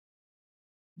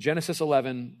Genesis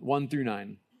 11, 1 through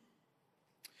 9.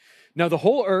 Now the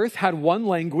whole earth had one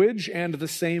language and the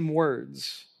same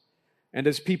words. And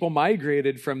as people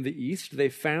migrated from the east, they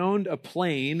found a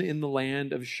plain in the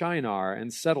land of Shinar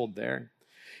and settled there.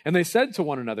 And they said to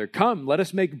one another, "Come, let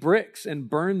us make bricks and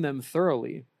burn them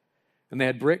thoroughly." And they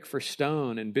had brick for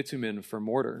stone and bitumen for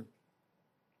mortar.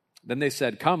 Then they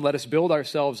said, "Come, let us build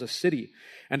ourselves a city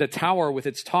and a tower with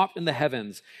its top in the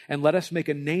heavens, and let us make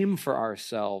a name for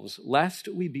ourselves, lest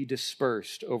we be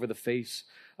dispersed over the face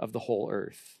of the whole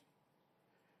earth."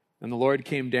 And the Lord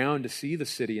came down to see the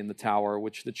city and the tower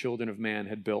which the children of man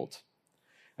had built.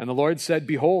 And the Lord said,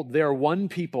 "Behold, they are one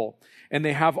people, and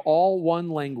they have all one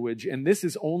language, and this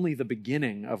is only the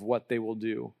beginning of what they will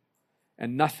do.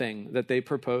 And nothing that they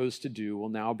propose to do will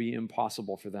now be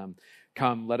impossible for them.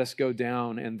 Come, let us go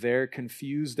down and there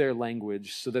confuse their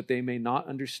language so that they may not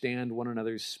understand one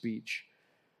another's speech."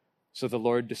 So the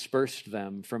Lord dispersed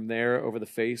them from there over the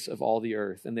face of all the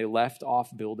earth, and they left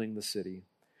off building the city.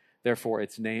 Therefore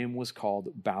its name was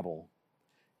called Babel,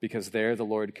 because there the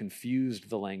Lord confused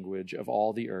the language of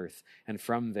all the earth, and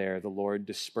from there the Lord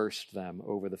dispersed them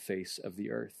over the face of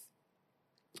the earth.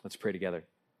 Let's pray together.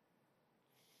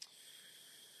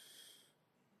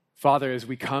 Father, as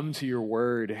we come to your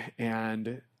word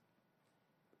and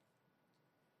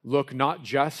look not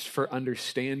just for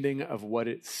understanding of what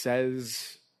it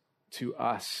says to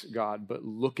us, God, but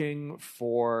looking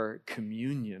for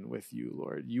communion with you,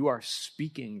 Lord. You are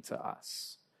speaking to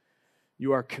us.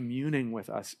 You are communing with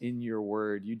us in your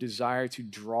word. You desire to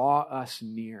draw us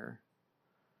near.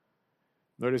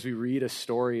 Lord, as we read a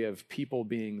story of people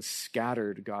being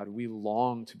scattered, God, we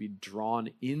long to be drawn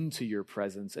into your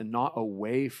presence and not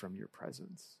away from your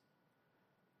presence.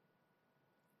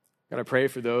 God, I pray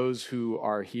for those who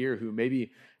are here who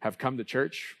maybe have come to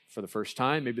church for the first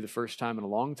time, maybe the first time in a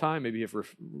long time, maybe have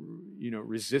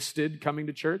resisted coming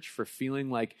to church for feeling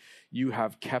like you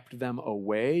have kept them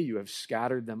away, you have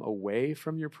scattered them away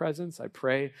from your presence. I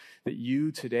pray that you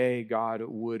today, God,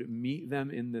 would meet them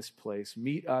in this place,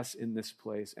 meet us in this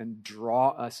place, and draw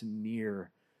us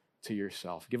near to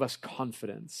yourself. Give us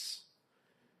confidence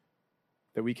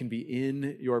that we can be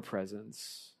in your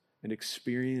presence and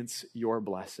experience your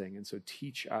blessing. And so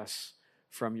teach us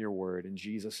from your word in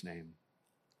Jesus' name.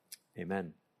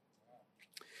 Amen.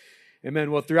 Amen.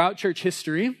 Well, throughout church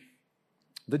history,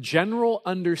 the general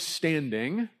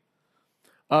understanding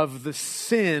of the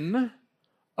sin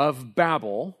of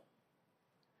Babel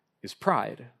is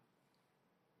pride.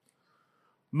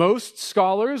 Most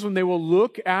scholars, when they will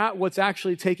look at what's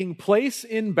actually taking place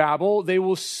in Babel, they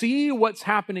will see what's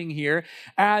happening here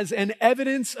as an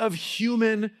evidence of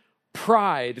human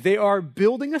pride. They are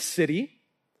building a city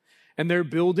and they're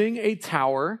building a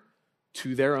tower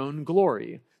to their own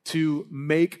glory, to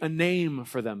make a name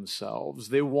for themselves.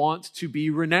 They want to be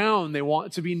renowned. They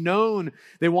want to be known.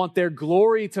 They want their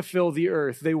glory to fill the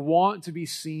earth. They want to be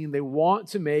seen. They want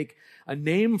to make a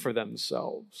name for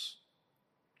themselves.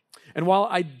 And while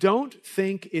I don't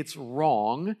think it's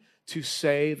wrong to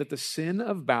say that the sin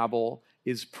of Babel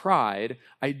is pride,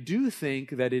 I do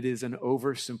think that it is an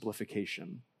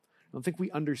oversimplification. I don't think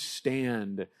we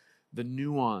understand the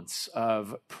nuance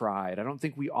of pride. I don't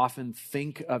think we often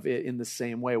think of it in the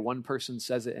same way. One person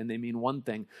says it and they mean one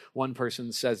thing. One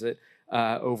person says it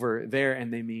over there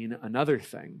and they mean another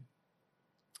thing.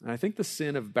 And I think the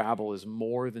sin of Babel is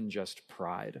more than just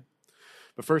pride.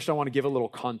 But first, I want to give a little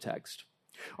context.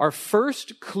 Our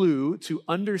first clue to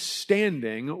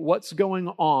understanding what's going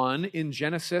on in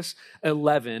Genesis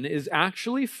 11 is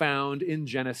actually found in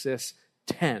Genesis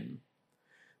 10.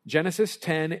 Genesis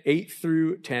 10, 8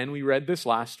 through 10, we read this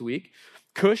last week.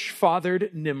 Cush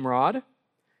fathered Nimrod.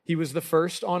 He was the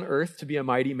first on earth to be a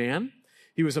mighty man.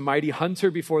 He was a mighty hunter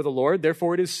before the Lord.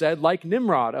 Therefore it is said, like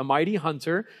Nimrod, a mighty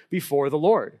hunter before the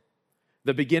Lord.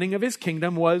 The beginning of his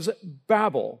kingdom was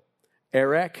Babel,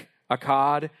 Erech,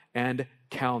 Akkad, and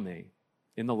Calneh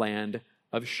in the land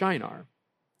of Shinar.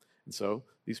 And so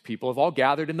these people have all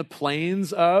gathered in the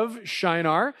plains of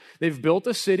Shinar. They've built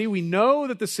a city. We know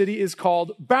that the city is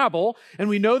called Babel, and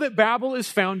we know that Babel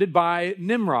is founded by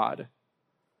Nimrod.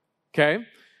 Okay?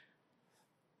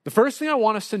 The first thing I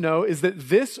want us to know is that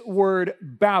this word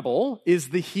Babel is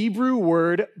the Hebrew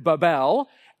word Babel,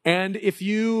 and if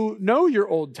you know your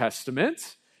Old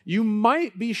Testament, you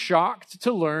might be shocked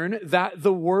to learn that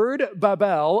the word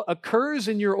Babel occurs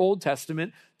in your Old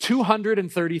Testament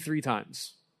 233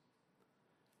 times.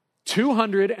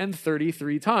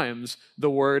 233 times the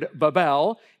word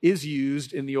Babel is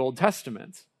used in the Old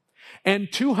Testament.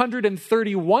 And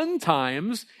 231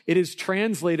 times it is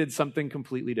translated something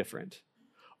completely different.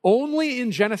 Only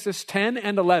in Genesis 10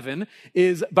 and 11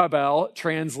 is Babel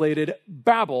translated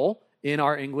Babel in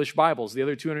our English Bibles. The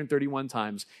other 231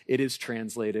 times it is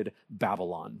translated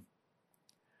Babylon.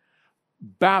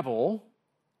 Babel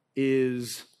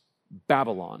is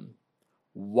Babylon.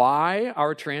 Why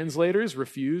our translators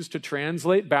refuse to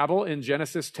translate Babel in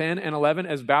Genesis 10 and 11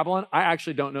 as Babylon, I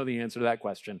actually don't know the answer to that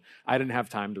question. I didn't have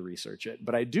time to research it.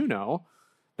 But I do know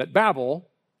that Babel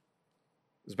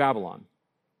is Babylon.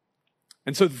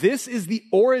 And so this is the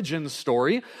origin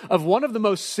story of one of the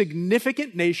most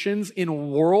significant nations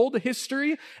in world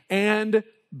history and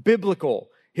biblical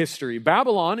history.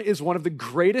 Babylon is one of the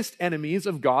greatest enemies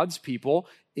of God's people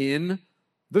in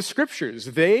the scriptures.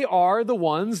 They are the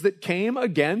ones that came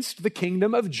against the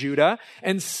kingdom of Judah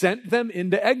and sent them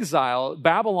into exile.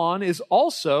 Babylon is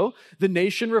also the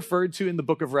nation referred to in the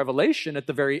book of Revelation at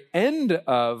the very end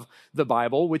of the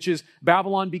Bible, which is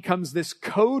Babylon becomes this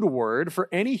code word for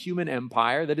any human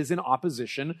empire that is in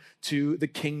opposition to the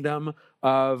kingdom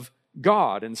of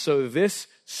God. And so this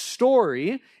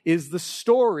story is the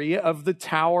story of the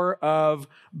Tower of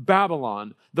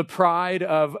Babylon, the pride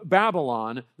of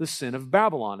Babylon, the sin of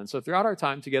Babylon. And so throughout our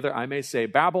time together, I may say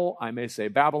Babel, I may say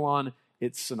Babylon.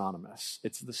 It's synonymous.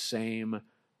 It's the same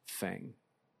thing.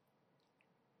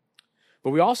 But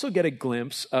we also get a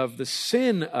glimpse of the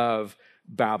sin of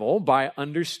Babel by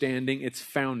understanding its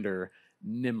founder,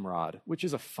 Nimrod, which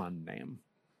is a fun name.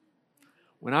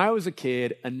 When I was a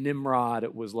kid, a Nimrod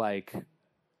was like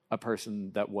a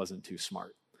person that wasn't too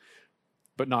smart,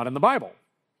 but not in the Bible.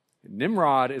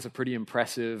 Nimrod is a pretty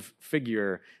impressive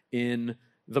figure in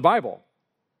the Bible.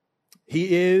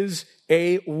 He is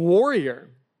a warrior.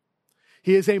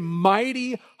 He is a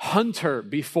mighty hunter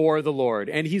before the Lord,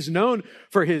 and he's known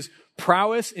for his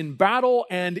prowess in battle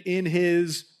and in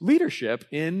his leadership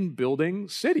in building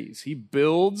cities. He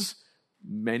builds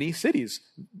many cities.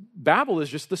 Babel is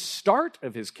just the start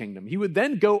of his kingdom. He would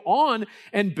then go on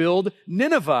and build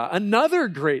Nineveh, another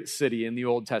great city in the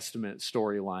Old Testament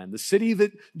storyline, the city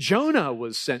that Jonah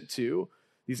was sent to,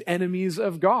 these enemies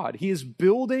of God. He is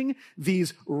building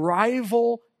these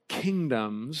rival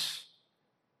kingdoms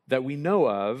that we know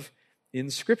of in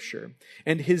Scripture.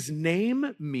 And his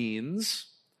name means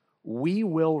we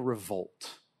will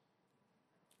revolt.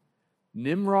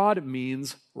 Nimrod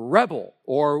means rebel,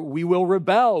 or we will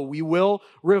rebel, we will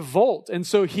revolt. And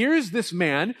so here's this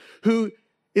man who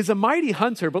is a mighty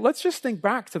hunter, but let's just think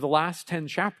back to the last 10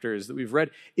 chapters that we've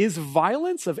read. Is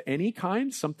violence of any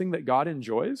kind something that God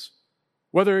enjoys?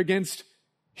 Whether against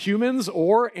humans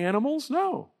or animals?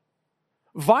 No.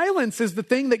 Violence is the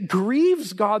thing that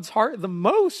grieves God's heart the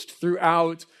most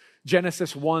throughout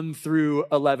Genesis 1 through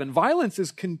 11. Violence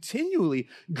is continually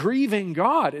grieving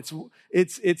God.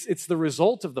 It's the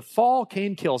result of the fall.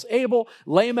 Cain kills Abel.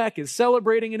 Lamech is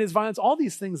celebrating in his violence. All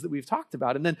these things that we've talked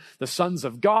about. And then the sons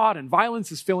of God, and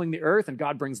violence is filling the earth, and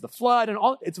God brings the flood, and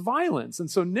all it's violence. And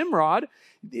so Nimrod,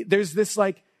 there's this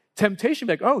like temptation,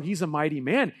 like, oh, he's a mighty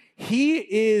man. He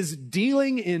is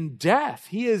dealing in death.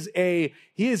 He is a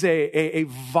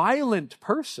violent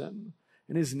person.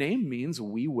 And his name means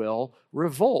we will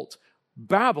revolt.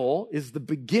 Babel is the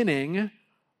beginning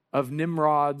of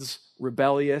Nimrod's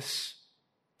rebellious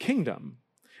kingdom.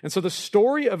 And so the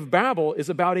story of Babel is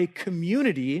about a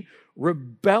community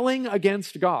rebelling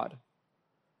against God.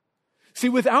 See,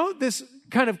 without this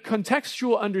kind of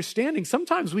contextual understanding,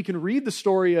 sometimes we can read the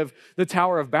story of the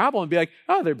Tower of Babel and be like,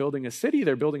 oh, they're building a city,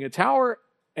 they're building a tower,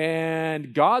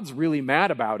 and God's really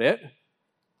mad about it.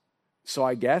 So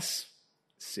I guess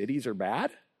cities are bad?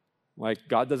 Like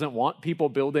God doesn't want people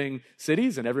building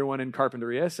cities, and everyone in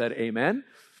Carpinteria said amen.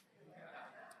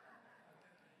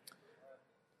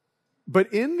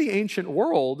 But in the ancient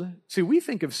world, see, we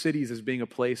think of cities as being a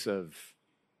place of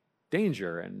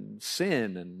danger and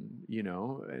sin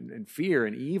and, and fear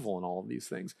and evil and all of these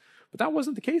things. But that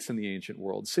wasn't the case in the ancient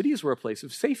world. Cities were a place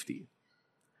of safety.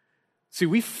 See,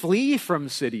 we flee from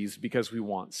cities because we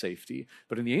want safety.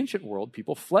 But in the ancient world,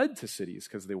 people fled to cities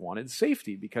because they wanted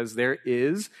safety, because there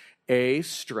is a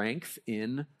strength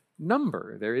in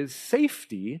number. There is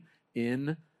safety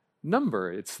in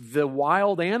number. It's the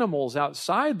wild animals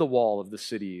outside the wall of the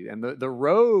city and the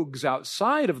rogues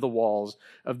outside of the walls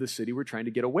of the city we're trying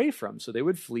to get away from. So they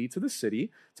would flee to the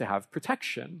city to have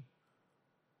protection.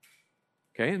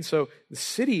 Okay, and so the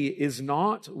city is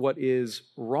not what is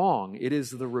wrong. It is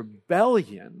the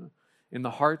rebellion in the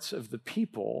hearts of the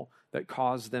people that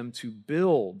caused them to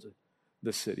build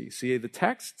the city. See, the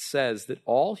text says that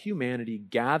all humanity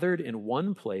gathered in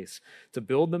one place to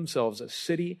build themselves a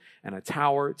city and a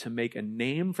tower to make a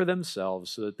name for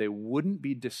themselves so that they wouldn't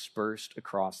be dispersed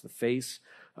across the face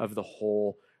of the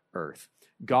whole earth.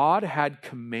 God had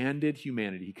commanded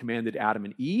humanity. He commanded Adam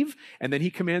and Eve, and then he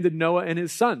commanded Noah and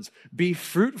his sons, be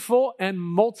fruitful and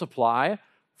multiply,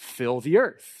 fill the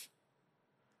earth.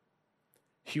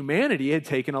 Humanity had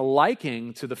taken a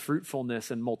liking to the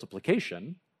fruitfulness and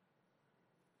multiplication,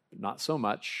 but not so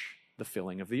much the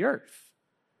filling of the earth.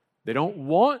 They don't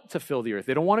want to fill the earth.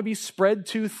 They don't want to be spread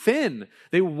too thin.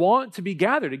 They want to be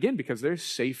gathered, again, because there's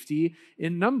safety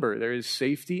in number. There is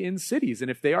safety in cities. And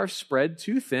if they are spread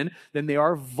too thin, then they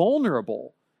are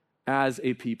vulnerable as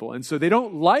a people. And so they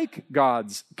don't like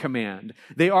God's command.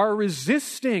 They are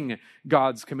resisting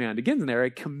God's command. Again, they're a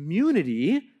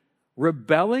community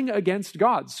rebelling against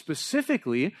God,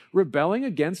 specifically rebelling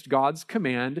against God's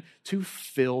command to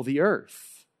fill the earth.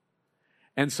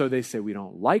 And so they say, we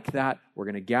don't like that. We're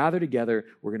going to gather together.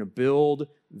 We're going to build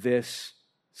this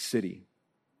city.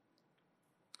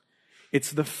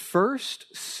 It's the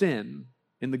first sin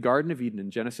in the Garden of Eden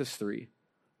in Genesis 3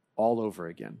 all over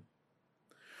again.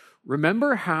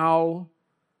 Remember how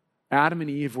Adam and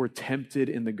Eve were tempted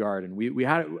in the garden.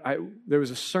 There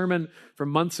was a sermon from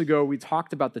months ago. We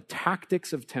talked about the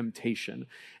tactics of temptation.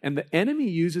 And the enemy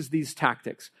uses these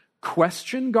tactics.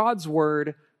 Question God's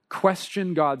word,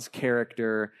 question God's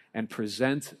character, and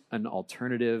present an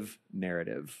alternative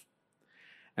narrative.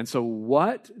 And so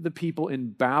what the people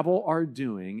in Babel are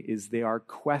doing is they are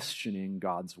questioning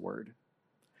God's word.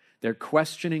 They're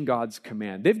questioning God's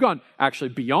command. They've gone actually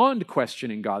beyond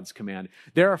questioning God's command.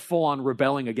 They're full on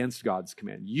rebelling against God's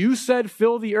command. You said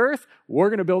fill the earth, we're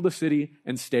going to build a city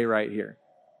and stay right here.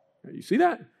 You see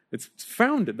that? It's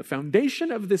founded. The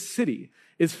foundation of this city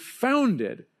is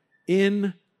founded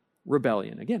in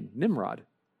rebellion. Again, Nimrod,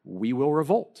 we will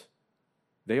revolt.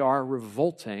 They are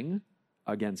revolting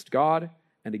against God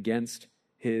and against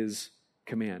his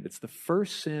command. It's the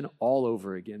first sin all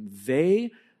over again. They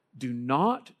do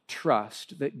not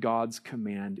trust that God's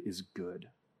command is good.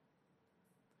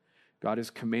 God is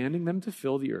commanding them to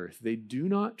fill the earth. They do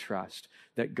not trust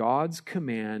that God's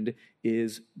command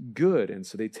is good, and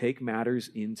so they take matters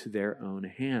into their own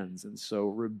hands. And so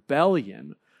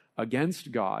rebellion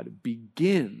against God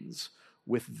begins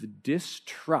with the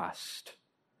distrust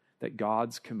that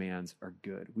God's commands are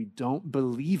good. We don't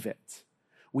believe it.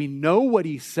 We know what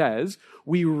he says.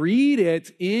 We read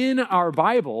it in our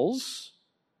Bibles.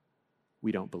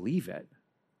 We don't believe it.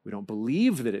 We don't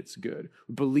believe that it's good.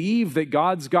 We believe that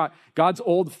God's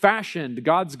old-fashioned.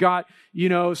 God's got,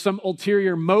 some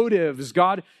ulterior motives.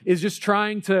 God is just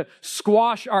trying to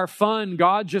squash our fun.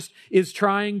 God just is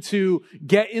trying to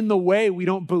get in the way. We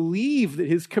don't believe that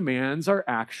his commands are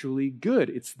actually good.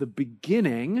 It's the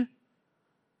beginning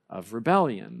of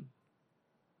rebellion.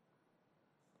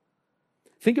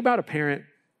 Think about a parent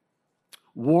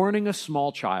warning a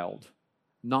small child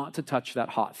not to touch that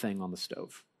hot thing on the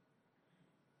stove.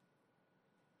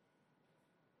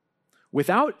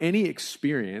 Without any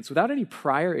experience, without any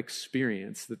prior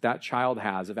experience that child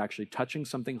has of actually touching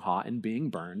something hot and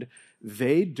being burned,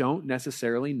 they don't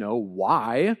necessarily know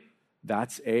why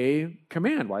that's a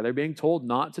command, why they're being told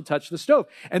not to touch the stove.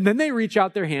 And then they reach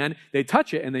out their hand, they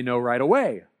touch it, and they know right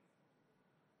away.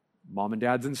 Mom and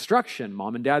dad's instruction,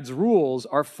 mom and dad's rules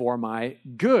are for my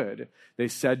good. They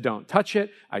said, don't touch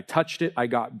it. I touched it. I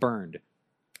got burned.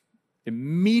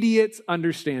 Immediate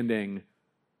understanding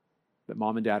that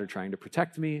mom and dad are trying to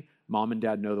protect me. Mom and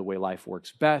dad know the way life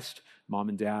works best. Mom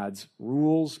and dad's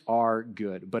rules are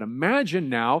good. But imagine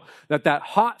now that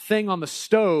hot thing on the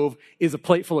stove is a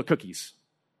plate full of cookies.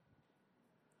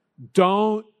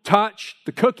 Don't touch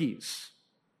the cookies.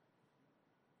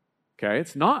 Okay,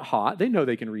 it's not hot. They know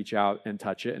they can reach out and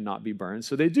touch it and not be burned.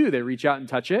 So they do. They reach out and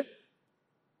touch it.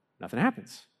 Nothing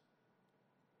happens.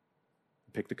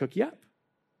 Pick the cookie up.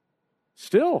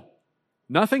 Still,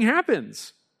 nothing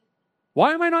happens.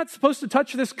 Why am I not supposed to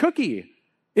touch this cookie?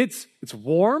 It's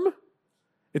warm.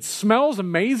 It smells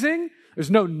amazing. There's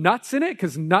no nuts in it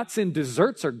because nuts in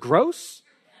desserts are gross.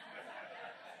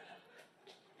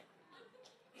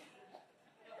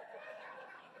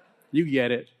 You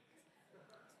get it.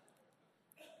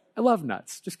 I love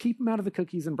nuts. Just keep them out of the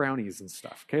cookies and brownies and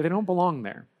stuff, okay? They don't belong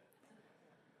there.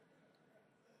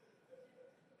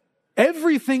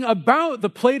 Everything about the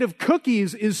plate of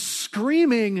cookies is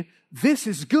screaming, this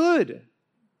is good.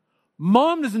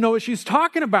 Mom doesn't know what she's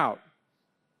talking about.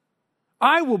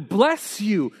 I will bless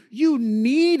you. You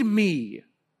need me.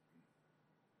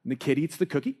 And the kid eats the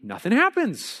cookie. Nothing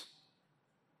happens.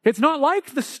 It's not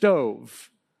like the stove.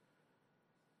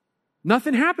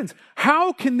 Nothing happens.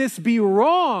 How can this be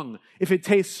wrong if it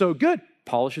tastes so good?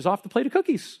 Polishes off the plate of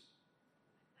cookies.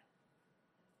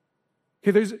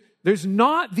 Okay, there's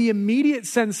not the immediate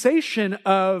sensation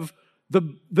of the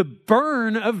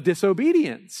burn of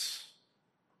disobedience.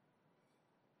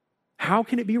 how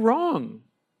can it be wrong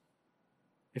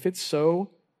if it's so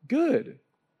good?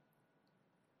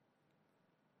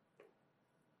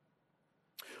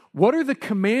 What are the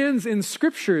commands in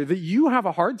Scripture that you have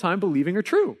a hard time believing are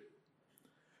true?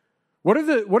 What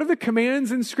are the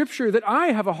commands in Scripture that I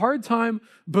have a hard time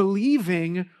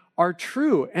believing are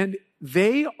true? And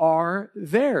they are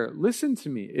there. Listen to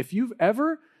me. If you've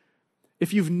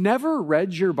never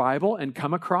read your Bible and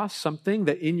come across something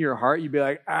that in your heart you'd be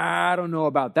like, I don't know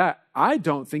about that, I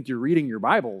don't think you're reading your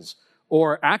Bibles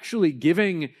or actually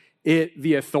giving it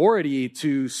the authority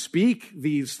to speak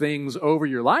these things over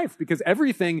your life, because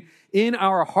everything in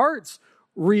our hearts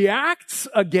reacts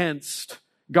against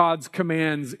God's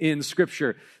commands in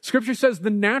Scripture. Scripture says the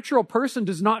natural person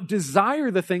does not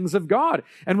desire the things of God.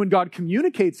 And when God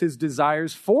communicates his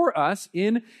desires for us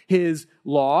in his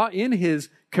law, in his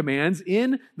commands,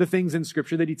 in the things in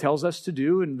Scripture that he tells us to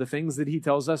do and the things that he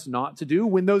tells us not to do,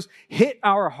 when those hit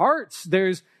our hearts,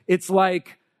 it's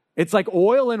like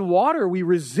oil and water. We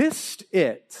resist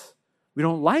it. We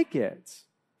don't like it.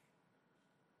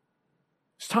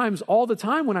 There's times all the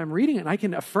time when I'm reading it and I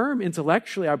can affirm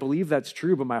intellectually I believe that's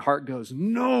true, but my heart goes,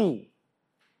 no,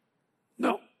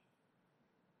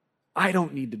 I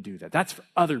don't need to do that. That's for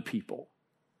other people.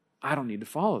 I don't need to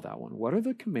follow that one. What are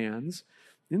the commands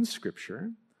in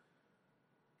Scripture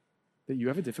that you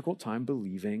have a difficult time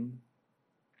believing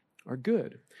are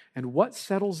good? And what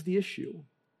settles the issue?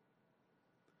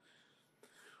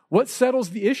 What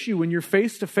settles the issue when you're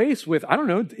face to face with, I don't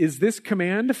know, is this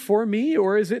command for me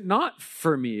or is it not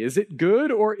for me? Is it good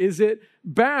or is it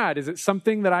bad? Is it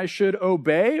something that I should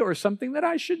obey or something that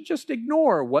I should just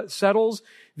ignore? What settles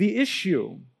the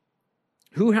issue?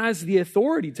 Who has the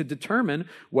authority to determine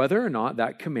whether or not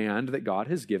that command that God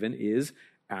has given is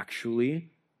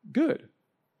actually good?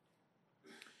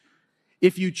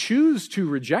 If you choose to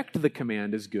reject the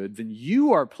command as good, then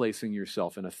you are placing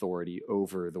yourself in authority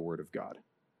over the Word of God.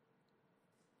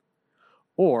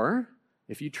 Or,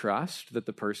 if you trust that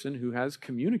the person who has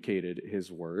communicated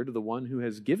his word, the one who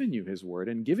has given you his word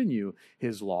and given you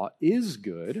his law is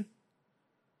good,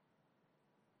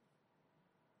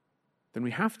 then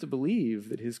we have to believe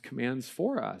that his commands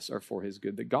for us are for his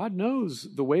good, that God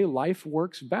knows the way life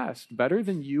works best, better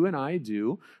than you and I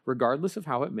do, regardless of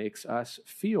how it makes us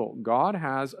feel. God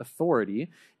has authority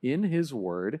in his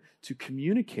word to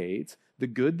communicate the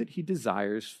good that he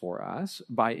desires for us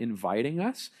by inviting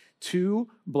us to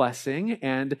blessing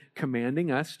and commanding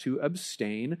us to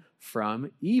abstain from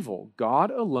evil.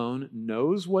 God alone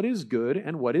knows what is good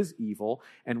and what is evil,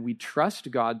 and we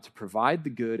trust God to provide the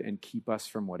good and keep us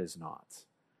from what is not.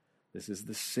 This is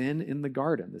the sin in the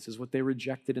garden. This is what they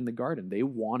rejected in the garden. They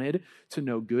wanted to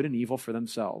know good and evil for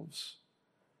themselves.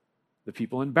 The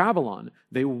people in Babylon,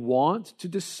 they want to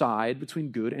decide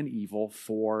between good and evil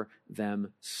for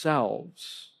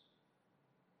themselves.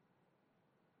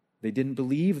 They didn't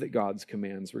believe that God's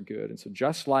commands were good. And so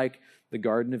just like the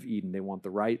Garden of Eden, they want the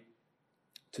right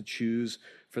to choose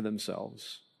for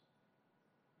themselves.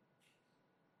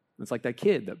 It's like that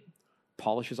kid that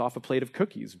polishes off a plate of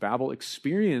cookies. Babel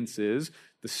experiences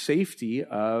the safety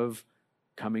of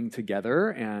coming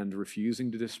together and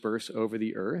refusing to disperse over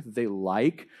the earth. They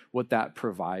like what that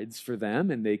provides for them,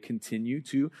 and they continue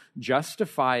to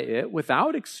justify it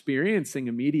without experiencing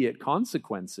immediate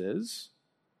consequences.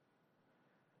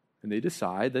 And they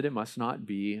decide that it must not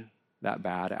be that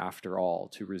bad after all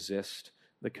to resist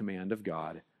the command of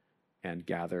God and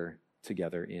gather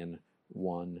together in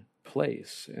one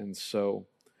place. And so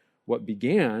what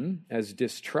began as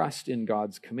distrust in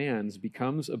God's commands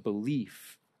becomes a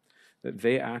belief that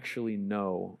they actually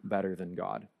know better than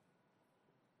God.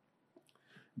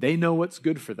 They know what's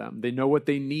good for them. They know what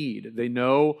they need. They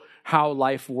know how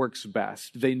life works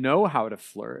best. They know how to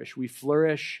flourish. We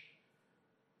flourish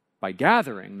by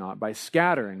gathering, not by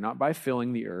scattering, not by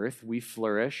filling the earth. We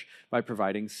flourish by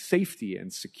providing safety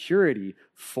and security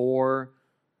for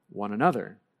one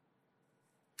another.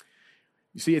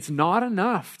 You see, it's not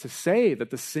enough to say that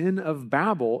the sin of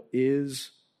Babel is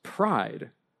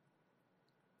pride.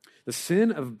 The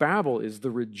sin of Babel is the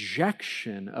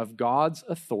rejection of God's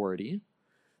authority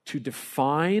to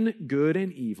define good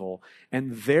and evil,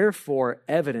 and therefore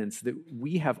evidence that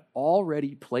we have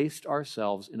already placed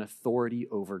ourselves in authority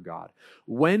over God.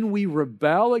 When we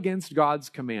rebel against God's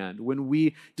command, when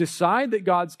we decide that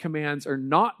God's commands are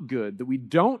not good, that we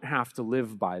don't have to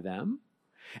live by them,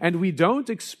 and we don't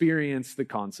experience the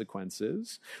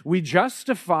consequences, we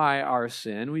justify our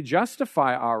sin, we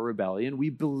justify our rebellion, we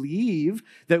believe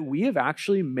that we have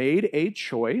actually made a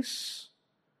choice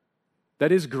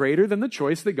that is greater than the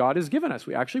choice that God has given us.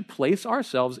 We actually place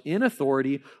ourselves in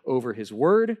authority over his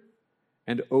word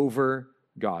and over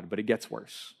God, but it gets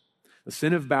worse. The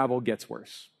sin of Babel gets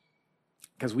worse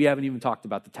because we haven't even talked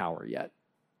about the tower yet.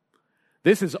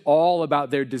 This is all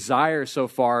about their desire so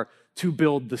far to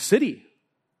build the city.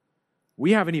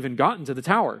 We haven't even gotten to the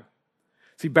tower.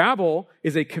 See, Babel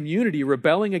is a community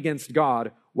rebelling against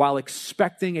God while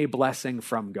expecting a blessing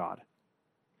from God.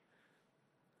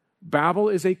 Babel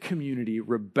is a community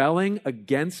rebelling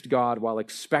against God while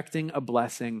expecting a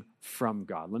blessing from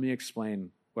God. Let me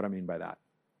explain what I mean by that.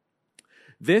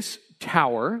 This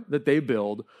tower that they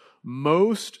build,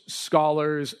 most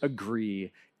scholars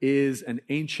agree, is an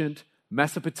ancient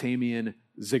Mesopotamian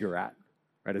ziggurat.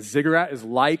 Right? A ziggurat is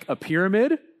like a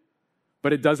pyramid,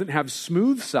 but it doesn't have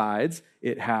smooth sides.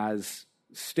 It has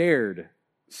staired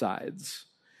sides.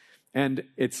 And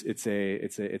it's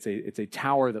a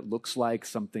tower that looks like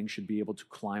something should be able to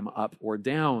climb up or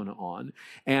down on.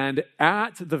 And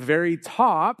at the very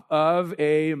top of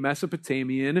a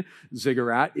Mesopotamian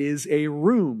ziggurat is a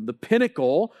room. The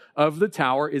pinnacle of the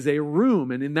tower is a room.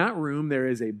 And in that room, there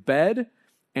is a bed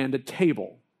and a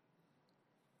table.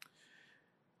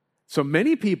 So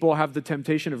many people have the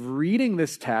temptation of reading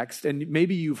this text, and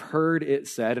maybe you've heard it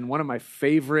said, and one of my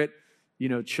favorite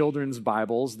children's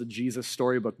Bibles, the Jesus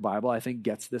Storybook Bible, I think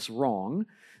gets this wrong.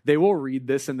 They will read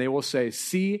this and they will say,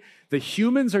 see, the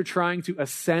humans are trying to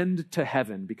ascend to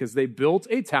heaven because they built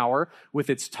a tower with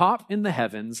its top in the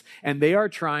heavens, and they are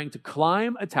trying to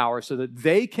climb a tower so that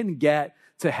they can get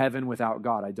to heaven without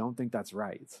God. I don't think that's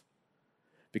right,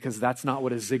 because that's not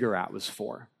what a ziggurat was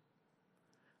for.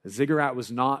 A ziggurat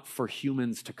was not for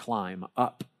humans to climb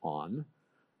up on.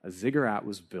 A ziggurat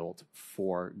was built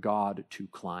for God to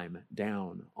climb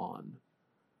down on.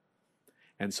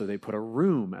 And so they put a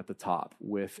room at the top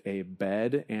with a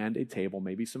bed and a table,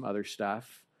 maybe some other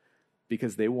stuff,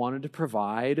 because they wanted to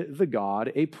provide the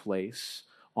God a place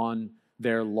on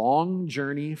their long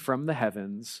journey from the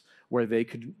heavens where they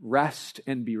could rest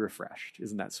and be refreshed.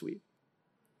 Isn't that sweet?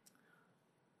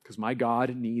 Because my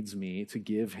God needs me to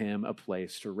give him a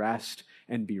place to rest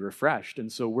and be refreshed.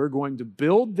 And so we're going to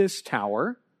build this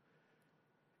tower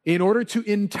in order to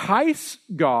entice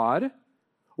God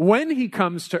when he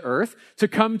comes to earth, to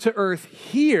come to earth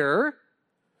here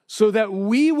so that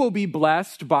we will be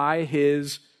blessed by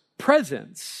his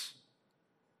presence.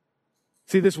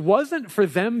 See, this wasn't for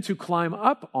them to climb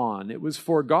up on. It was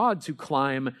for God to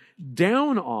climb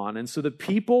down on. And so the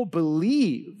people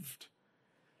believed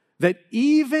that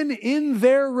even in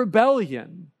their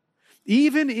rebellion,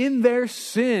 even in their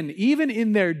sin, even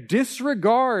in their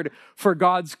disregard for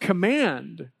God's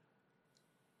command,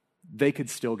 they could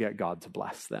still get God to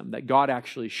bless them, that God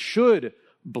actually should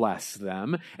bless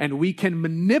them. And we can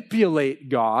manipulate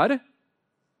God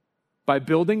by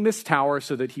building this tower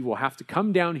so that he will have to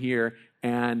come down here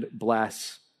and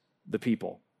bless the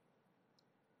people.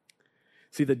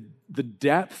 See, the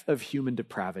depth of human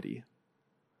depravity,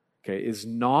 is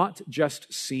not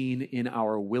just seen in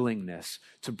our willingness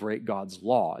to break God's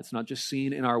law. It's not just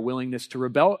seen in our willingness to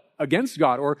rebel against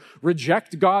God or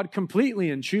reject God completely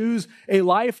and choose a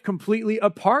life completely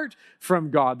apart from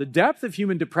God. The depth of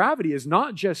human depravity is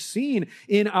not just seen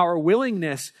in our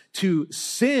willingness to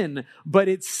sin, but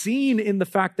it's seen in the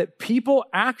fact that people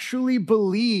actually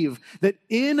believe that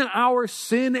in our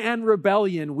sin and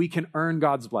rebellion, we can earn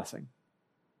God's blessing.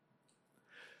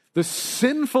 The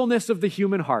sinfulness of the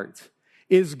human heart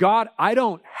is, God, I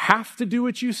don't have to do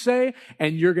what you say,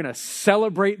 and you're going to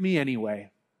celebrate me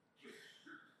anyway.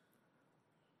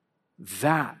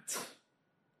 That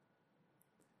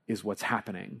is what's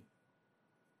happening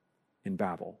in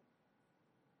Babel.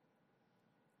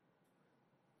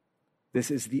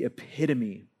 This is the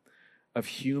epitome of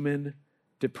human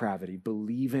depravity,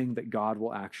 believing that God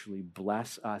will actually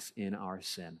bless us in our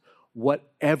sin.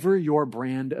 Whatever your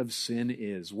brand of sin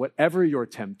is, whatever your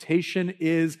temptation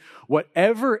is,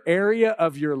 whatever area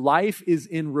of your life is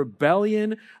in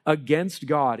rebellion against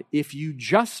God, if you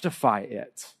justify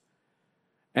it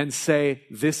and say,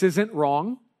 this isn't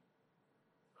wrong,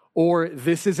 or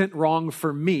this isn't wrong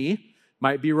for me,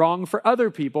 might be wrong for other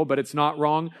people, but it's not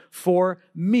wrong for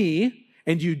me,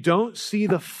 and you don't see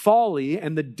the folly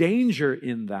and the danger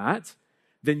in that,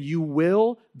 then you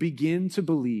will begin to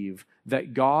believe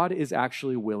that God is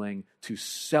actually willing to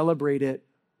celebrate it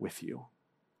with you.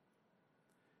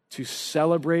 To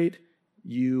celebrate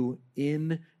you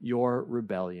in your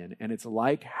rebellion. And it's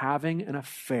like having an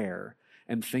affair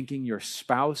and thinking your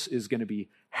spouse is going to be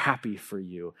happy for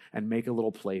you and make a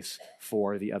little place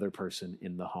for the other person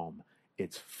in the home.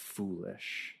 It's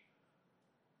foolish.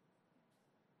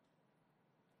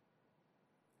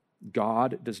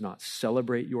 God does not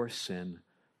celebrate your sin.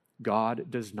 God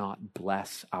does not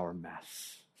bless our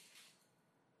mess.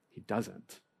 He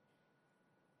doesn't.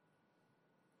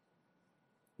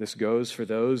 This goes for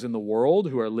those in the world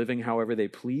who are living however they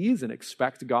please and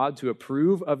expect God to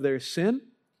approve of their sin.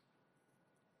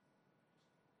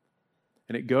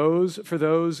 And it goes for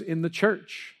those in the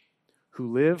church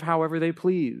who live however they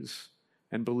please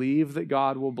and believe that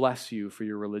God will bless you for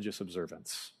your religious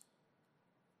observance.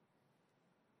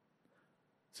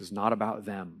 This is not about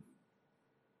them.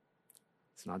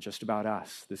 It's not just about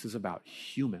us. This is about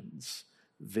humans.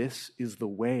 This is the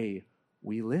way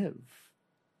we live.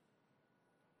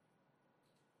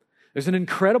 There's an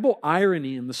incredible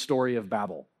irony in the story of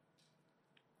Babel.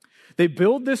 They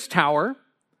build this tower.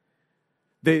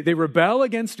 They rebel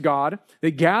against God.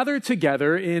 They gather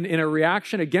together in a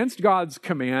reaction against God's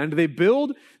command. They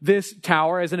build this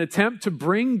tower as an attempt to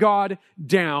bring God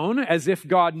down, as if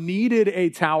God needed a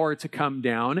tower to come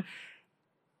down.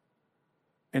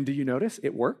 And do you notice?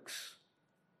 It works.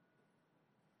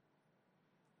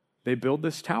 They build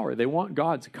this tower. They want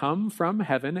God to come from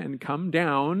heaven and come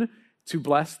down to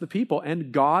bless the people.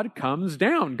 And God comes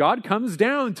down. God comes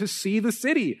down to see the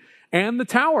city and the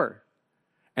tower.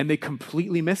 And they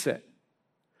completely miss it.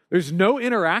 There's no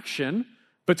interaction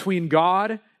between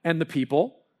God and the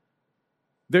people.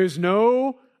 There's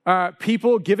no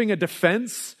people giving a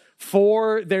defense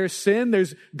for their sin.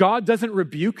 God doesn't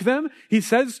rebuke them. He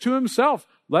says to himself,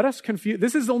 let us confuse.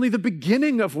 This is only the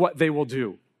beginning of what they will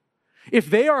do. If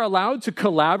they are allowed to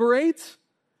collaborate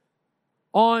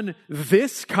on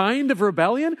this kind of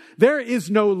rebellion, there is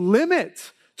no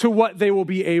limit to what they will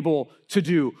be able to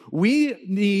do. We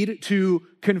need to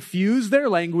confuse their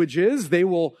languages. They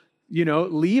will,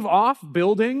 leave off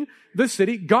building the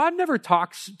city. God never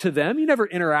talks to them. He never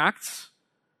interacts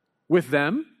with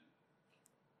them.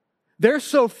 They're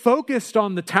so focused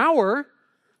on the tower.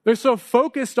 They're so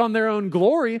focused on their own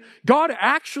glory. God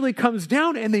actually comes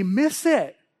down and they miss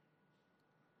it.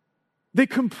 They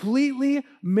completely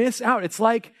miss out. It's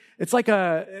like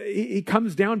he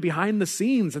comes down behind the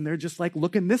scenes and they're just like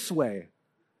looking this way.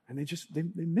 And they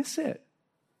miss it.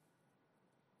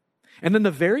 And then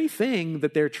the very thing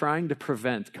that they're trying to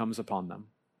prevent comes upon them.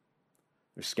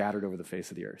 They're scattered over the face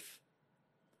of the earth.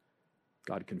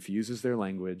 God confuses their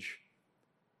language,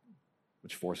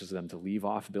 which forces them to leave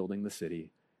off building the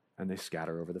city, and they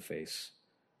scatter over the face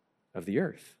of the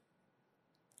earth.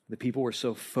 The people were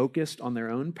so focused on their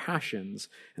own passions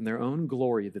and their own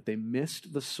glory that they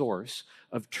missed the source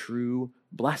of true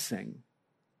blessing.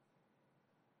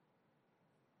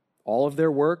 All of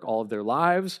their work, all of their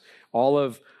lives, all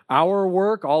of our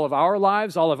work, all of our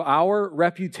lives, all of our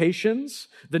reputations,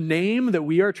 the name that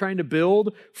we are trying to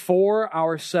build for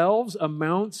ourselves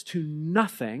amounts to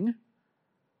nothing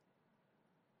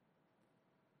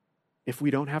if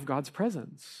we don't have God's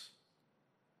presence.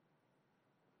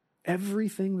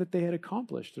 Everything that they had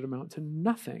accomplished would amount to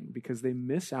nothing because they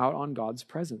miss out on God's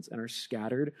presence and are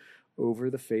scattered over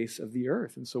the face of the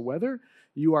earth. And so whether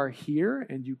you are here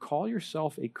and you call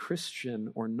yourself a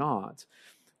Christian or not,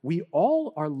 we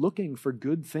all are looking for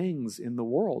good things in the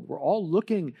world. We're all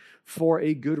looking for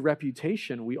a good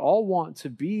reputation. We all want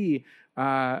to be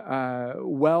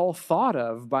well thought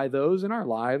of by those in our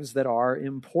lives that are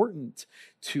important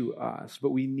to us. But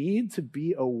we need to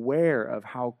be aware of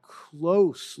how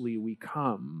closely we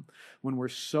come when we're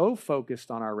so focused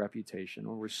on our reputation,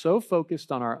 when we're so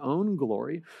focused on our own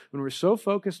glory, when we're so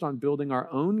focused on building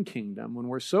our own kingdom, when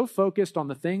we're so focused on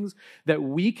the things that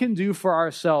we can do for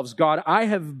ourselves. God, I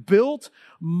have built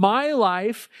my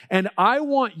life and I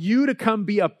want you to come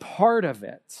be a part of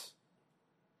it.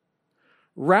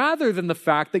 Rather than the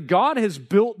fact that God has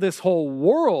built this whole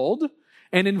world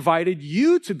and invited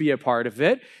you to be a part of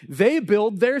it, they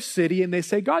build their city and they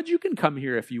say, God, you can come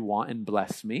here if you want and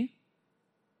bless me.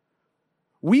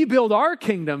 We build our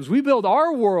kingdoms, we build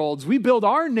our worlds, we build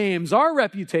our names, our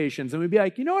reputations, and we'd be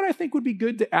like, you know what I think would be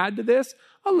good to add to this?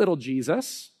 A little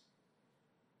Jesus.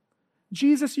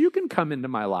 Jesus, you can come into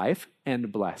my life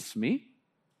and bless me.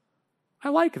 I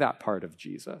like that part of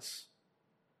Jesus.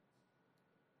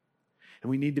 And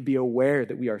we need to be aware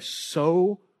that we are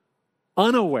so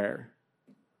unaware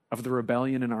of the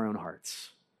rebellion in our own hearts.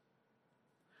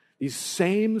 These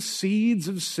same seeds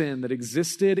of sin that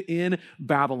existed in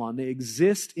Babylon, they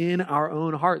exist in our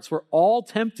own hearts. We're all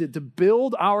tempted to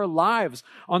build our lives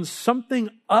on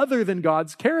something other than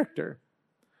God's character,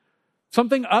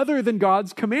 something other than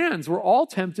God's commands. We're all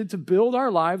tempted to build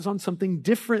our lives on something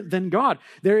different than God.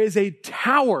 There is a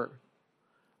tower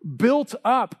built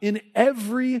up in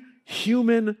every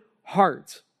human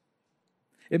heart.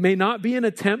 It may not be an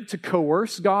attempt to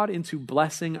coerce God into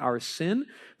blessing our sin,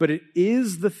 but it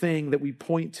is the thing that we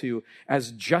point to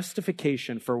as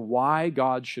justification for why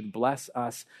God should bless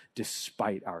us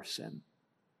despite our sin.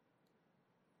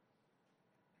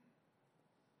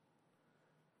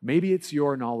 Maybe it's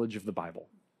your knowledge of the Bible.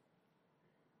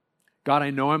 God, I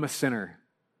know I'm a sinner,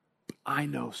 but I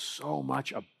know so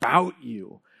much about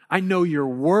you. I know your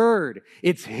word.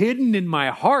 It's hidden in my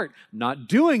heart. I'm not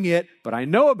doing it, but I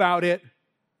know about it.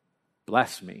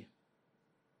 Bless me.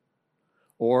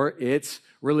 Or it's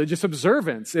religious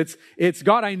observance. It's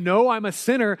God, I know I'm a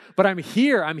sinner, but I'm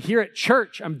here. I'm here at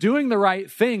church. I'm doing the right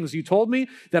things. You told me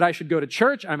that I should go to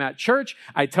church. I'm at church.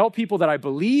 I tell people that I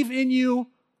believe in you.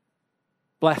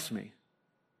 Bless me.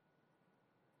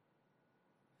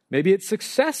 Maybe it's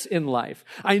success in life.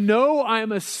 I know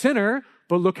I'm a sinner,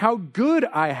 but look how good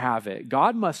I have it.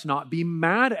 God must not be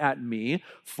mad at me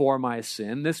for my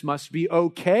sin. This must be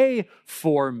okay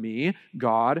for me.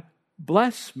 God,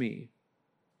 bless me.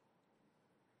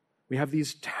 We have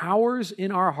these towers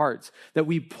in our hearts that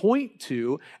we point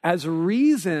to as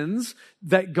reasons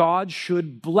that God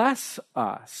should bless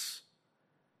us,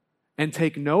 and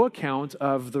take no account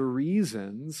of the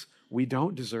reasons we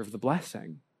don't deserve the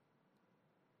blessing.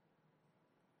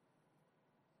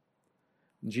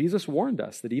 Jesus warned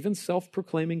us that even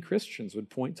self-proclaiming Christians would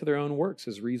point to their own works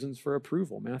as reasons for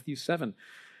approval. Matthew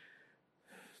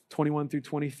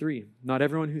 7:21-23. Not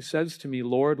everyone who says to me,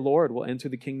 Lord, Lord, will enter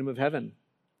the kingdom of heaven,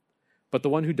 but the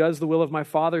one who does the will of my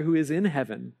Father who is in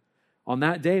heaven. On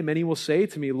that day, many will say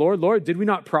to me, Lord, Lord, did we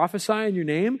not prophesy in your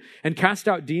name and cast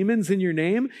out demons in your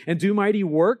name and do mighty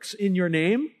works in your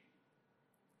name?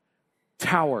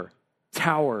 Tower,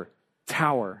 tower,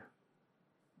 tower.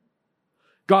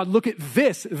 God, look at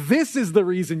this. This is the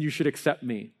reason you should accept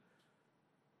me.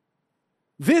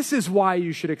 This is why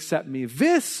you should accept me.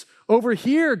 This over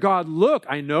here, God, look,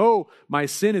 I know my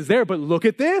sin is there, but look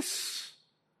at this.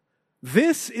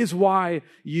 This is why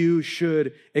you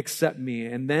should accept me.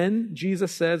 And then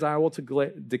Jesus says, I will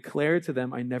declare to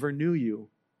them, I never knew you.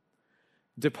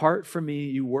 Depart from me,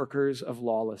 you workers of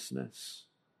lawlessness.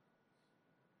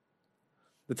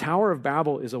 The Tower of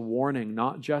Babel is a warning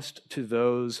not just to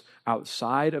those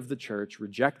outside of the church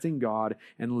rejecting God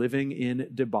and living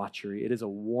in debauchery. It is a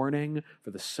warning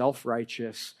for the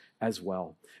self-righteous as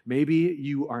well. Maybe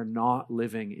you are not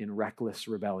living in reckless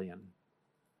rebellion.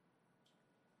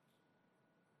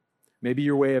 Maybe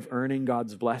your way of earning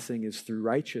God's blessing is through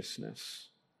righteousness.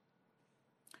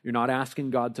 You're not asking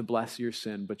God to bless your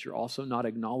sin, but you're also not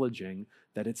acknowledging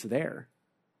that it's there.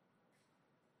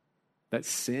 That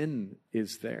sin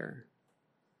is there.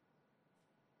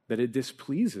 That it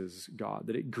displeases God,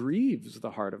 that it grieves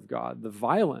the heart of God, the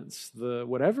violence, the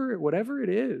whatever it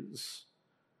is.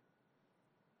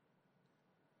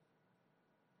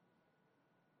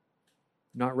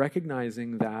 Not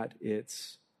recognizing that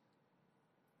it's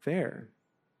there.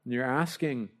 And you're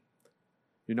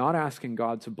not asking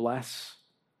God to bless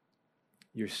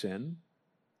your sin,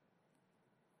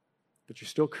 but you're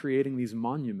still creating these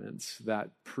monuments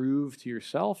that prove to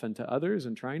yourself and to others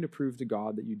and trying to prove to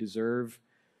God that you deserve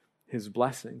his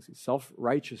blessings.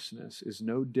 Self-righteousness is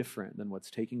no different than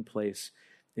what's taking place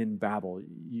in Babel.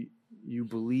 You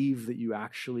believe that you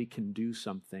actually can do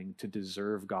something to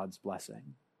deserve God's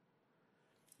blessing.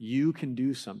 You can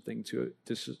do something to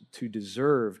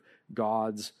deserve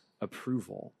God's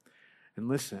approval. And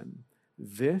listen,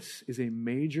 this is a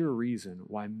major reason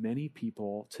why many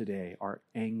people today are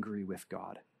angry with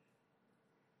God.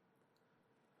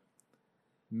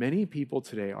 Many people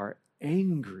today are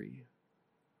angry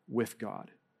with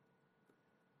God.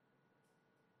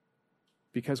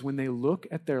 Because when they look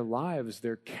at their lives,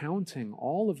 they're counting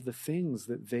all of the things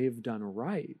that they've done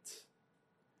right.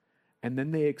 And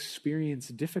then they experience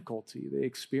difficulty. They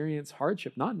experience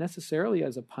hardship, not necessarily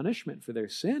as a punishment for their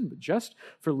sin, but just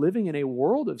for living in a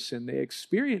world of sin. They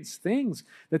experience things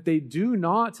that they do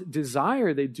not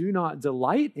desire, they do not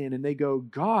delight in, and they go,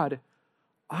 God,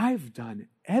 I've done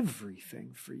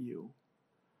everything for you.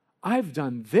 I've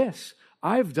done this.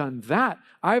 I've done that.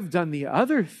 I've done the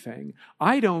other thing.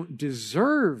 I don't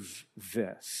deserve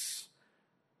this.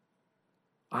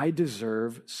 I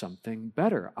deserve something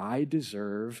better. I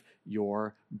deserve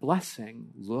your blessing.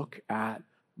 Look at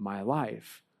my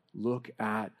life. Look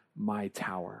at my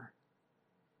tower.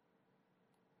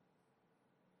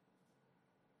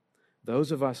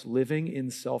 Those of us living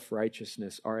in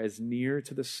self-righteousness are as near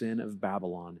to the sin of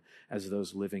Babylon as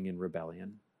those living in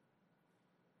rebellion.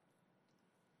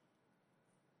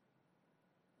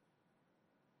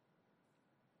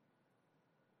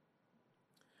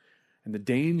 And the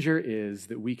danger is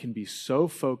that we can be so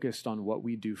focused on what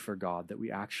we do for God that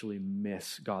we actually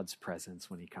miss God's presence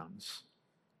when he comes.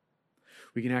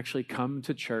 We can actually come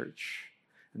to church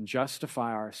and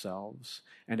justify ourselves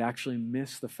and actually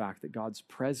miss the fact that God's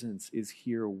presence is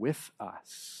here with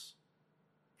us.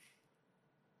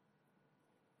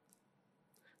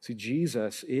 See,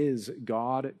 Jesus is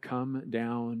God come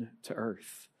down to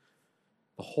earth.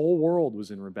 The whole world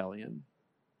was in rebellion.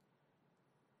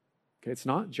 Okay, it's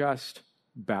not just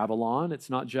Babylon. It's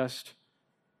not just,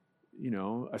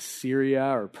 Assyria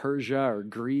or Persia or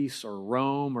Greece or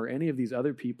Rome or any of these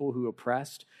other people who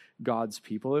oppressed God's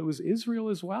people. It was Israel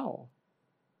as well.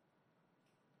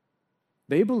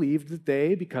 They believed that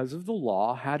they, because of the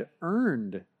law, had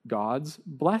earned God's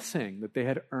blessing, that they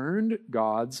had earned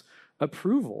God's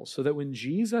approval, so that when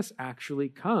Jesus actually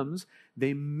comes,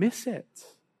 they miss it.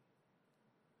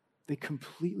 They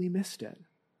completely missed it.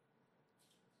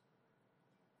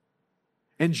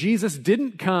 And Jesus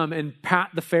didn't come and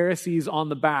pat the Pharisees on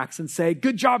the backs and say,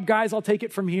 "Good job, guys, I'll take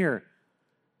it from here."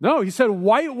 No, he said,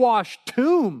 "Whitewashed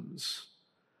tombs.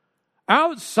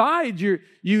 Outside,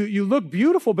 you look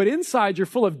beautiful, but inside you're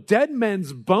full of dead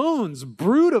men's bones,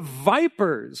 brood of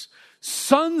vipers,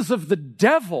 sons of the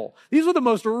devil." These were the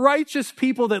most righteous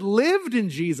people that lived in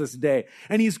Jesus' day.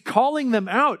 And he's calling them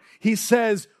out. He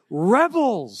says,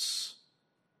 "Rebels.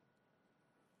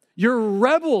 You're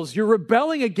rebels. You're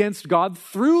rebelling against God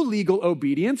through legal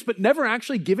obedience, but never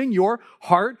actually giving your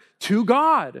heart to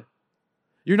God.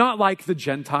 You're not like the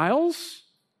Gentiles,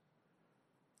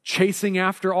 chasing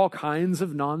after all kinds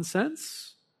of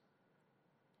nonsense,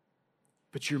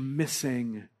 but you're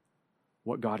missing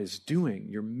what God is doing.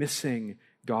 You're missing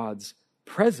God's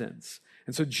presence."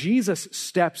 And so Jesus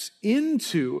steps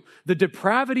into the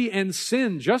depravity and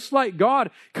sin, just like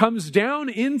God comes down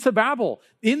into Babel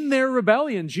in their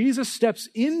rebellion. Jesus steps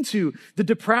into the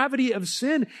depravity of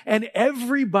sin, and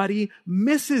everybody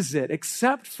misses it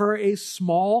except for a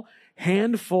small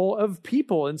handful of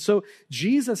people. And so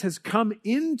Jesus has come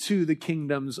into the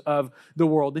kingdoms of the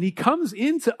world, and he comes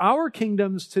into our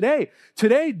kingdoms today.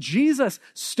 Today, Jesus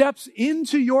steps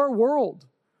into your world.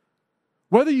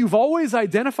 Whether you've always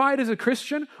identified as a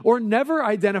Christian or never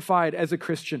identified as a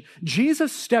Christian,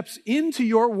 Jesus steps into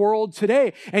your world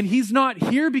today. And he's not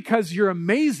here because you're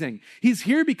amazing. He's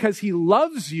here because he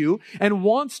loves you and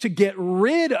wants to get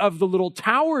rid of the little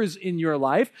towers in your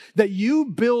life that you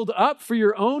build up for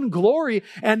your own glory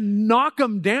and knock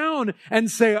them down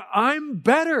and say, "I'm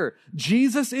better.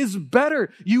 Jesus is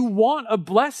better." You want a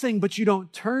blessing, but you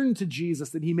don't turn to Jesus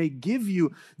that he may give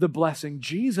you the blessing.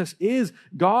 Jesus is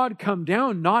God come down,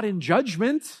 not in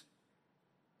judgment,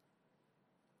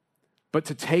 but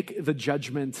to take the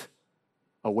judgment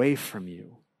away from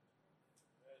you.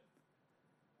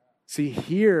 See,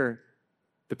 here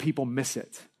the people miss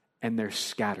it and they're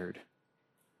scattered.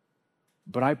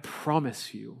 But I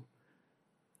promise you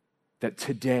that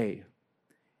today,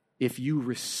 if you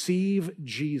receive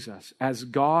Jesus as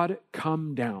God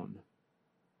come down,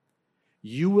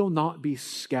 you will not be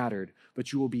scattered,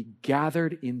 but you will be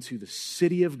gathered into the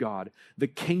city of God, the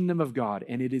kingdom of God,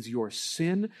 and it is your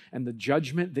sin and the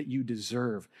judgment that you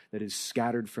deserve that is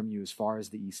scattered from you as far as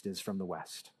the east is from the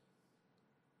west.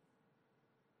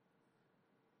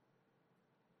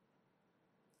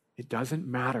 It doesn't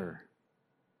matter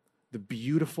the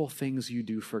beautiful things you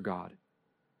do for God.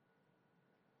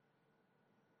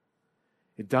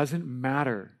 It doesn't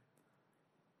matter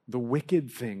the wicked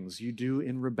things you do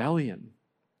in rebellion.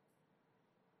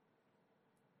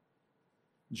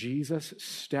 Jesus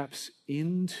steps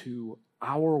into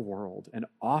our world and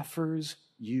offers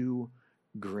you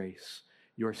grace.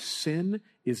 Your sin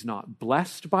is not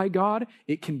blessed by God.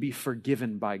 It can be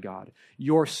forgiven by God.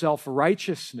 Your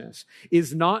self-righteousness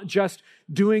is not just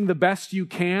doing the best you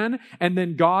can and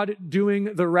then God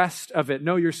doing the rest of it.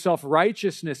 No, your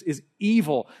self-righteousness is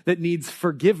evil that needs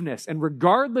forgiveness. And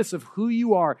regardless of who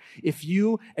you are, if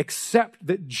you accept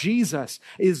that Jesus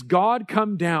is God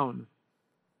come down,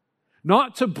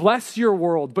 not to bless your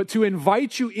world, but to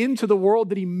invite you into the world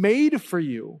that he made for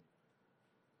you,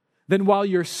 then while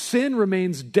your sin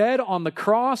remains dead on the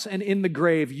cross and in the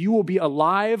grave, you will be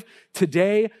alive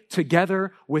today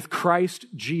together with Christ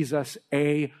Jesus.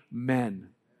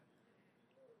 Amen.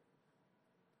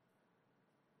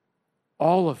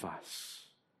 All of us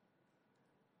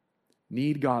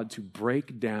need God to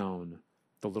break down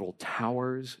the little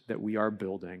towers that we are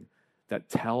building that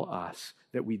tell us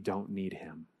that we don't need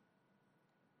him.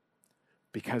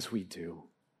 Because we do.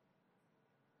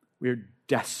 We are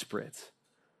desperate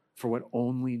for what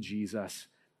only Jesus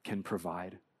can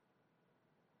provide.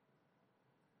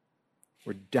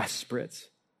 We're desperate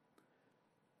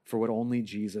for what only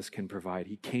Jesus can provide.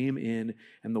 He came in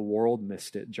and the world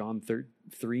missed it. John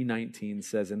 3:19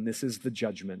 says, "And this is the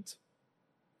judgment.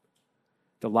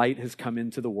 The light has come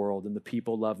into the world, and the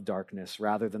people love darkness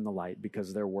rather than the light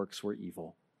because their works were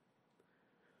evil."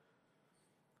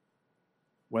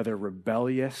 Whether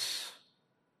rebellious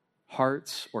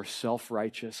hearts or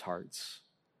self-righteous hearts,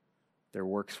 Their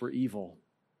works were evil.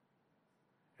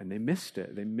 And they missed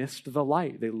it. They missed the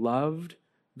light. They loved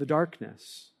the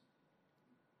darkness.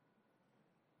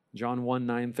 John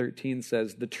 1:9-13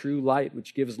 says, "The true light,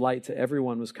 which gives light to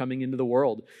everyone, was coming into the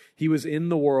world. He was in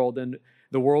the world, and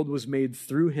the world was made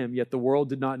through him, yet the world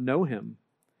did not know him.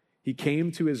 He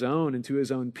came to his own and to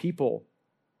his own people,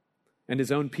 and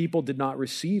his own people did not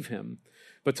receive him.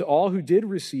 But to all who did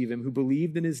receive him, who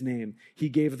believed in his name, he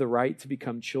gave the right to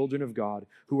become children of God,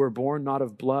 who were born not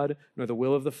of blood, nor the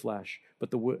will of the flesh,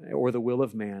 or the will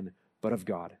of man, but of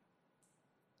God."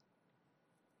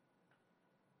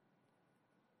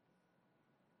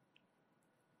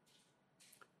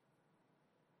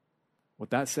 What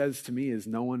that says to me is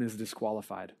no one is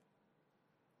disqualified.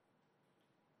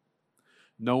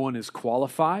 No one is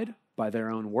qualified by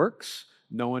their own works.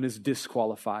 No one is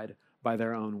disqualified by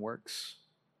their own works.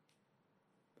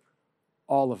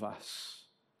 All of us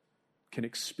can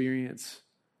experience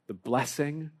the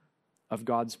blessing of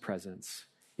God's presence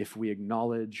if we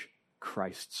acknowledge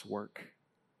Christ's work.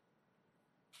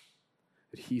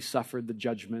 That he suffered the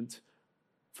judgment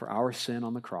for our sin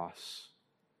on the cross,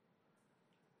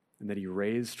 and that he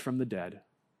raised from the dead.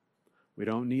 We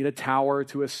don't need a tower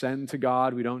to ascend to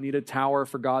God. We don't need a tower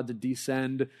for God to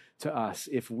descend to us.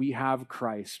 If we have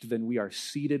Christ, then we are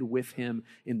seated with him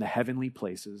in the heavenly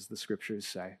places, the scriptures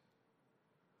say.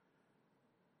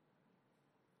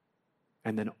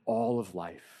 And then all of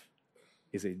life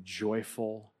is a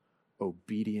joyful,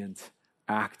 obedient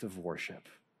act of worship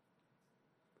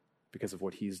because of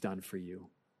what he's done for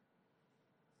you.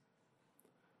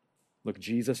 Look,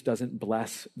 Jesus doesn't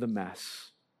bless the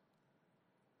mess.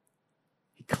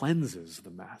 He cleanses the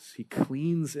mess. He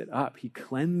cleans it up. He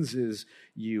cleanses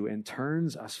you and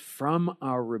turns us from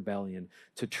our rebellion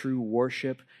to true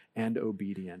worship and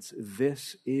obedience.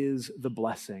 This is the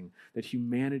blessing that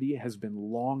humanity has been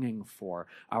longing for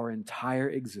our entire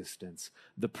existence,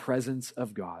 the presence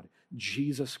of God,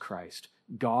 Jesus Christ,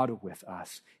 God with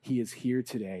us. He is here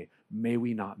today. May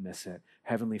we not miss it.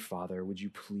 Heavenly Father, would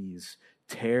you please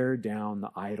tear down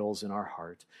the idols in our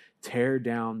heart. Tear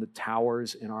down the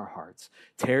towers in our hearts.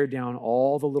 Tear down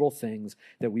all the little things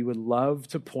that we would love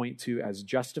to point to as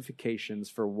justifications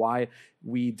for why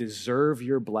we deserve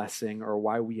your blessing or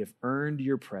why we have earned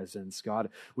your presence. God,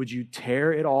 would you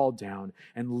tear it all down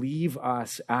and leave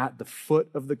us at the foot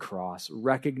of the cross,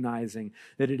 recognizing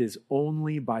that it is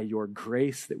only by your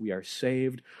grace that we are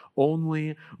saved,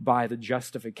 only by the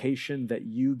justification that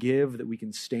you give that we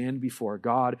can stand before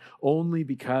God, only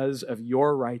because of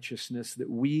your righteousness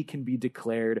that we can be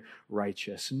declared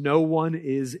righteous. No one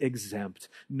is exempt.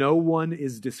 No one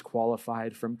is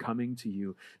disqualified from coming to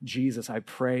you. Jesus, I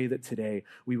pray that today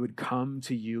we would come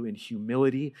to you in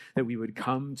humility, that we would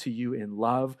come to you in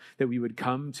love, that we would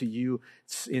come to you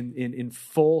in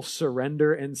full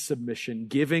surrender and submission,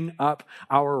 giving up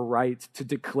our right to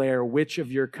declare which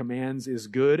of your commands is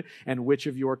good and which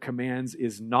of your commands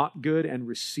is not good, and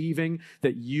receiving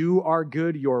that you are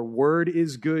good, your word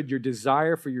is good, your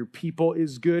desire for your people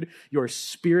is good, your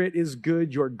spirit is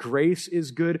good, your grace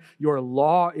is good, your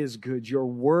law is good, your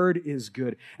word is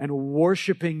good, and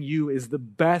worshiping you is the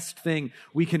best thing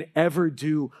we can ever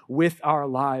do with our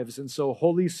lives. And so,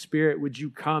 Holy Spirit, would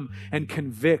you come and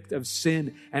convict of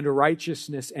sin and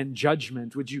righteousness and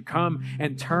judgment? Would you come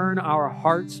and turn our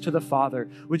hearts to the Father?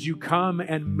 Would you come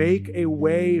and make a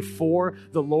way for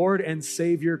the Lord and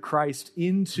Savior Christ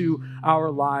into our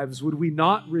lives? Would we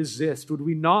not resist? Would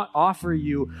we not offer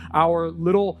you our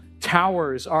little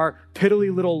towers, our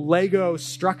piddly little Lego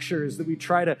structures that we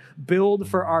try to build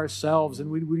for ourselves,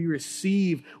 and would we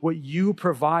receive what you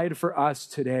provide for us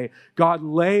today? God,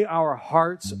 lay our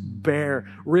hearts bare.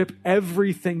 Rip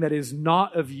everything that is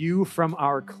not of you from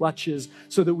our clutches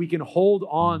so that we can hold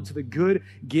on to the good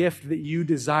gift that you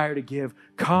desire to give.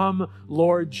 Come,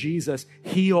 Lord Jesus,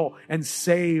 heal and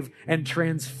save and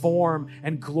transform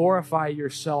and glorify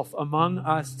yourself among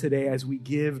us today as we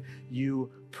give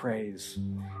you praise.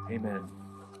 Amen.